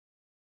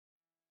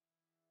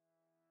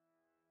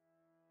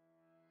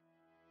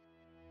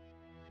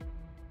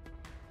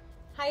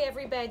Hi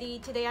everybody,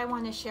 today I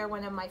want to share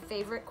one of my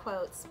favorite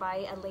quotes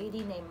by a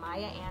lady named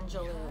Maya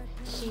Angelou.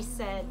 She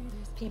said,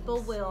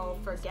 "People will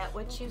forget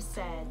what you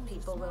said,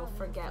 people will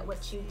forget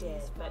what you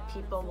did, but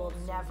people will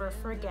never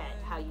forget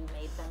how you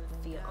made them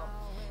feel."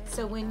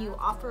 So when you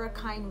offer a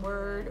kind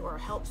word or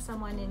help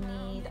someone in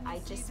need, I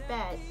just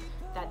bet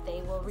that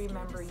they will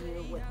remember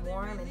you with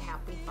warm and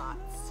happy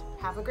thoughts.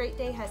 Have a great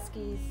day,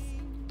 Huskies.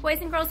 Boys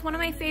and girls, one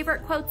of my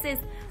favorite quotes is,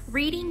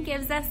 "Reading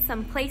gives us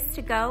some place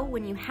to go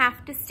when you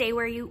have to stay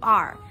where you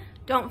are.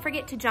 Don't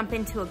forget to jump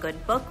into a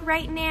good book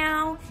right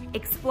now,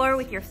 explore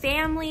with your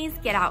families,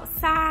 get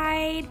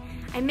outside.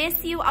 I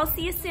miss you. I'll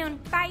see you soon.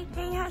 Bye."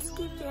 Hey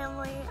Husky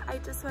family, I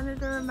just wanted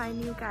to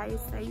remind you guys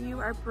that you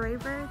are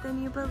braver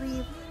than you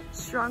believe,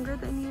 stronger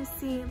than you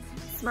seem,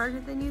 smarter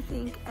than you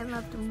think, and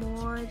loved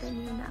more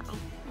than you know.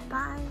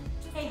 Bye.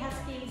 Hey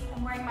Huskies,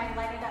 I'm wearing my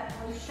Lighted Up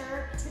blue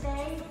shirt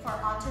today for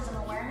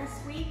Autism Awareness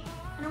Week,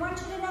 and I want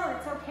you to know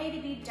it's okay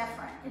to be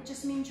different. It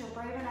just means you're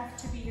brave enough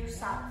to be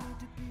yourself.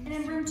 And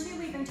in room 2,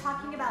 we've been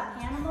talking about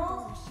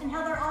animals and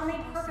how they're all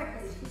made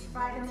perfectly to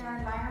survive in their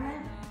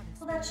environment.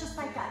 Well, that's just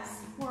like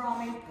us. We're all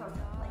made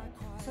perfectly.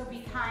 So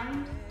be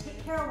kind,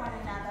 take care of one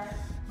another.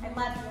 I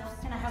love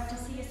you, and I hope to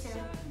see you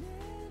soon.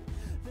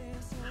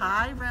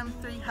 Hi, room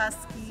 3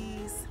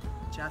 Huskies.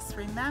 Just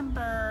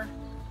remember,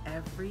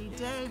 every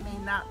day may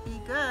not be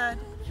good,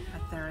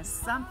 but there is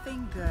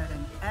something good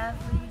in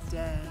every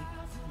day.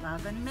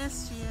 Love and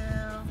miss you.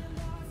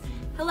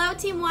 Hello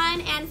Team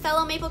 1 and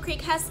fellow Maple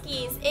Creek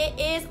Huskies. It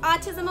is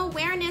Autism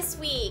Awareness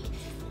Week.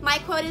 My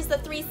quote is the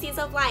 3 C's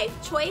of life: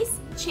 choice,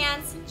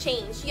 chance,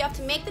 change. You have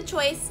to make the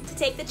choice to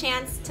take the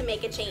chance to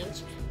make a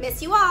change.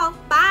 Miss you all.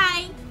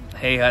 Bye.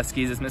 Hey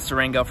Huskies, it's Mr.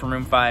 Rangel from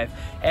room 5.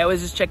 Hey, I was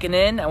just checking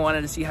in. I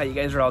wanted to see how you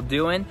guys are all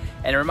doing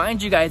and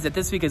remind you guys that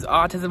this week is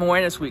Autism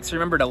Awareness Week, so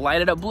remember to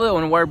light it up blue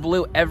and wear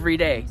blue every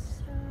day.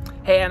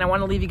 Hey, and I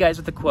want to leave you guys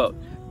with a quote.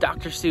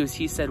 Dr. Seuss,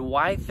 he said,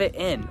 "Why fit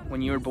in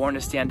when you were born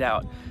to stand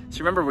out?" So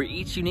remember, we're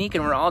each unique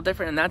and we're all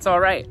different, and that's all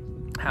right.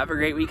 Have a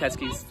great week,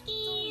 Huskies.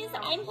 Huskies,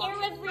 I'm here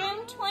with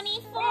room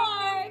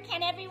 24.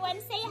 Can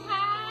everyone say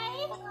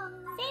hi?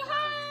 Say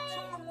hi.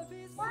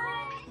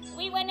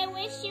 We want to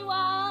wish you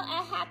all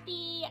a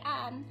happy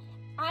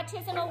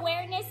Autism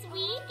Awareness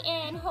Week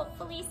and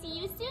hopefully see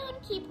you soon.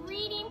 Keep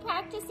reading,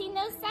 practicing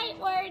those sight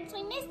words.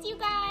 We missed you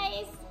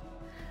guys.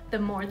 The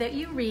more that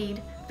you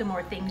read, the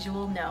more things you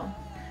will know.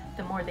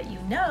 The more that you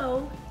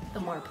know,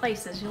 the more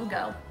places you'll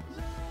go.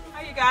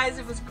 Hi you guys,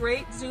 it was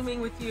great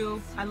Zooming with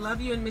you. I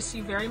love you and miss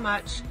you very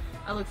much.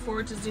 I look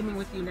forward to Zooming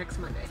with you next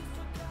Monday.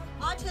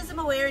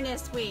 Autism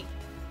Awareness Week.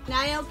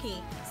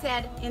 Naoki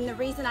said in The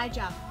Reason I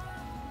Jump,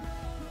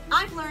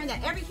 "I've learned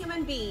that every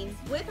human being,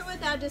 with or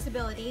without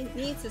disability,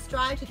 needs to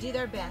strive to do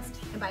their best.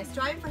 And by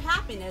striving for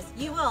happiness,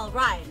 you will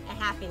arrive at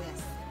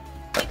happiness."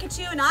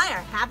 Pikachu and I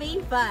are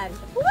having fun.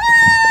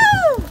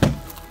 Woo!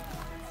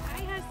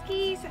 Hi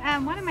Huskies.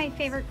 One of my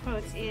favorite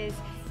quotes is,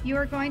 "You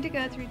are going to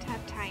go through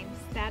tough times.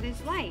 That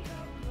is life."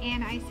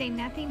 And I say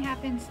nothing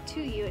happens to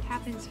you, it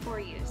happens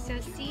for you. So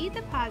see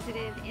the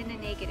positive in the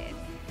negative.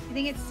 I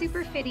think it's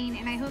super fitting,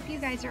 and I hope you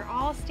guys are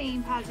all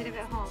staying positive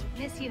at home.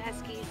 Miss you,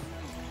 Huskies.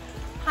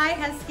 Hi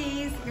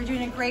Huskies, you're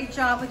doing a great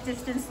job with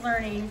distance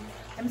learning.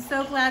 I'm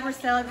so glad we're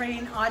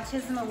celebrating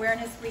Autism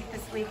Awareness Week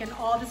this week and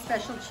all the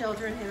special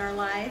children in our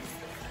lives.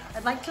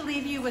 I'd like to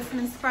leave you with some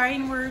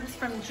inspiring words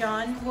from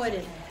John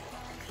Wooden.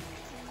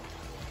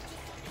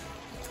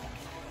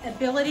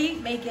 "Ability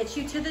may get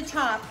you to the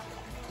top,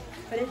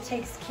 but it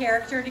takes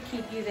character to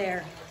keep you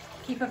there."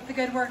 Keep up the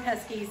good work,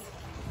 Huskies.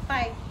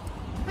 Bye.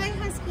 Hi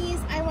Huskies,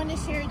 I want to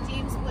share a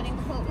James Wooden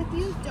quote with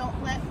you.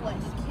 Don't let what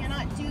you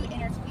cannot do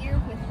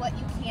interfere with what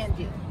you can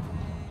do.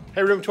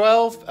 Hey, room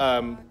 12.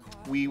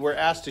 We were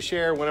asked to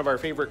share one of our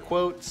favorite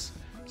quotes,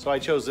 so I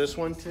chose this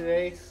one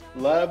today.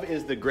 "Love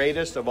is the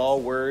greatest of all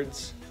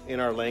words in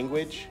our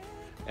language."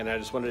 And I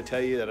just wanted to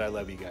tell you that I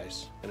love you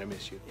guys and I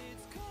miss you.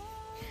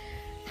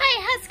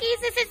 Hi Huskies,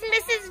 this is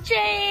Mrs.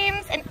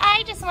 James, and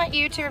I just want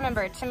you to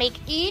remember to make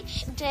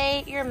each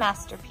day your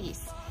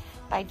masterpiece,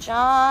 by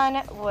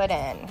John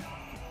Wooden.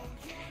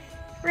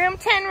 Room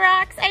 10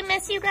 rocks. I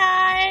miss you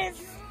guys.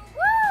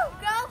 Woo!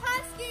 Go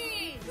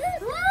Huskies!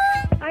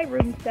 Woo! Hi,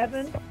 room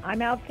 7.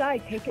 I'm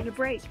outside taking a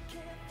break.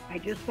 I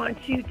just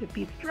want you to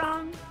be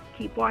strong,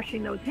 keep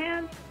washing those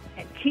hands,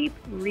 and keep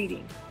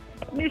reading.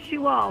 Miss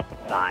you all.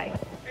 Bye.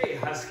 Hey,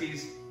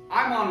 Huskies.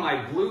 I'm on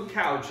my blue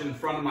couch in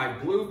front of my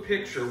blue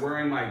picture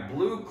wearing my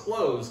blue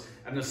clothes,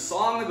 and the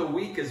song of the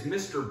week is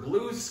Mr.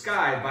 Blue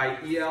Sky by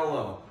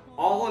ELO,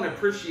 all in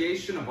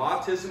appreciation of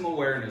Autism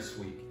Awareness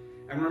Week.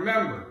 And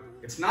remember,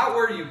 it's not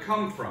where you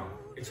come from,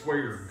 it's where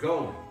you're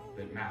going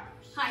that matters.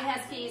 Hi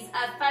Huskies,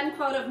 a fun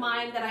quote of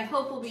mine that I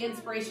hope will be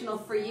inspirational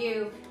for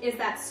you is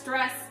that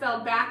stress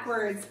spelled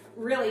backwards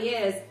really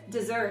is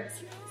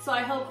desserts. So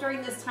I hope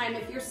during this time,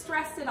 if you're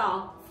stressed at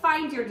all,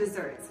 find your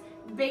desserts.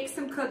 Bake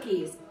some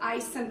cookies,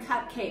 ice some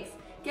cupcakes,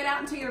 get out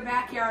into your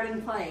backyard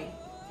and play.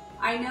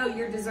 I know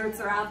your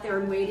desserts are out there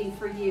and waiting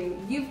for you.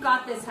 You've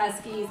got this,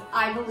 Huskies.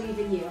 I believe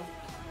in you.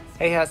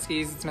 Hey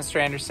Huskies, it's Mr.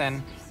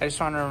 Anderson. I just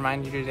want to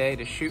remind you today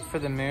to shoot for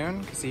the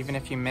moon, because even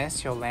if you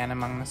miss, you'll land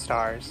among the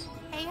stars.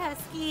 Hey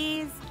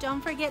Huskies,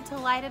 don't forget to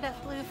light it up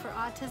blue for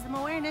Autism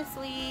Awareness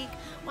Week.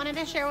 Wanted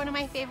to share one of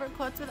my favorite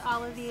quotes with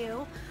all of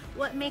you.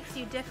 What makes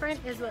you different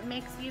is what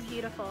makes you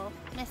beautiful.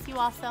 Miss you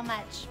all so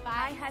much.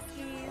 Bye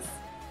Huskies.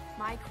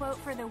 My quote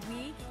for the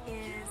week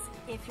is,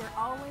 if you're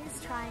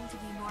always trying to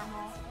be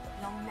normal,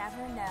 you'll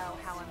never know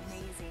how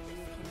amazing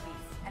you can be.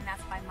 And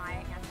that's by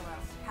Maya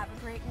Angelou. Have a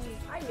great week.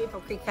 Hi Maple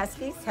Creek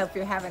Huskies, hope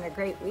you're having a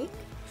great week.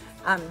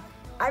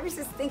 I was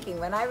just thinking,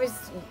 when I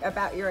was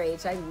about your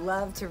age, I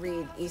loved to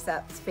read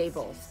Aesop's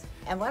fables.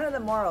 And one of the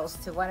morals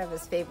to one of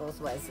his fables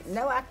was,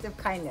 no act of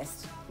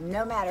kindness,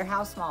 no matter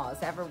how small, is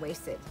ever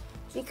wasted.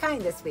 Be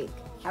kind this week.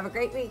 Have a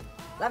great week.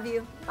 Love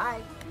you.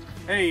 Bye.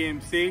 Hey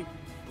MC,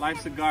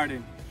 life's a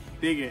garden.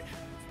 Dig it.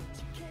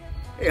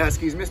 Hey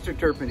Huskies, Mr.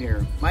 Turpin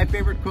here. My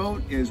favorite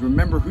quote is,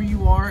 remember who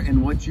you are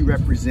and what you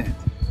represent.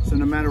 So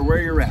no matter where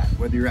you're at,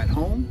 whether you're at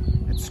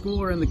home, at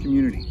school, or in the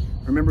community,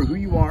 remember who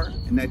you are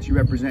and that you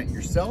represent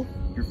yourself,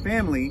 your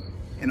family,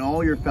 and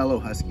all your fellow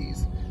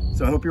Huskies.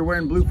 So I hope you're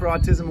wearing blue for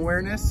Autism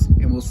Awareness,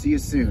 and we'll see you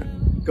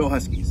soon. Go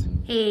Huskies.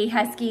 Hey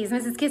Huskies,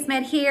 Mrs.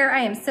 Kismet here. I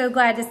am so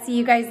glad to see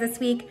you guys this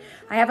week.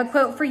 I have a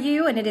quote for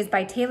you, and it is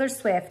by Taylor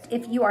Swift.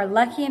 If you are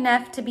lucky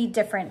enough to be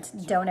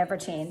different, don't ever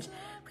change.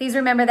 Please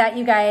remember that,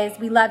 you guys.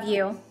 We love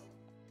you.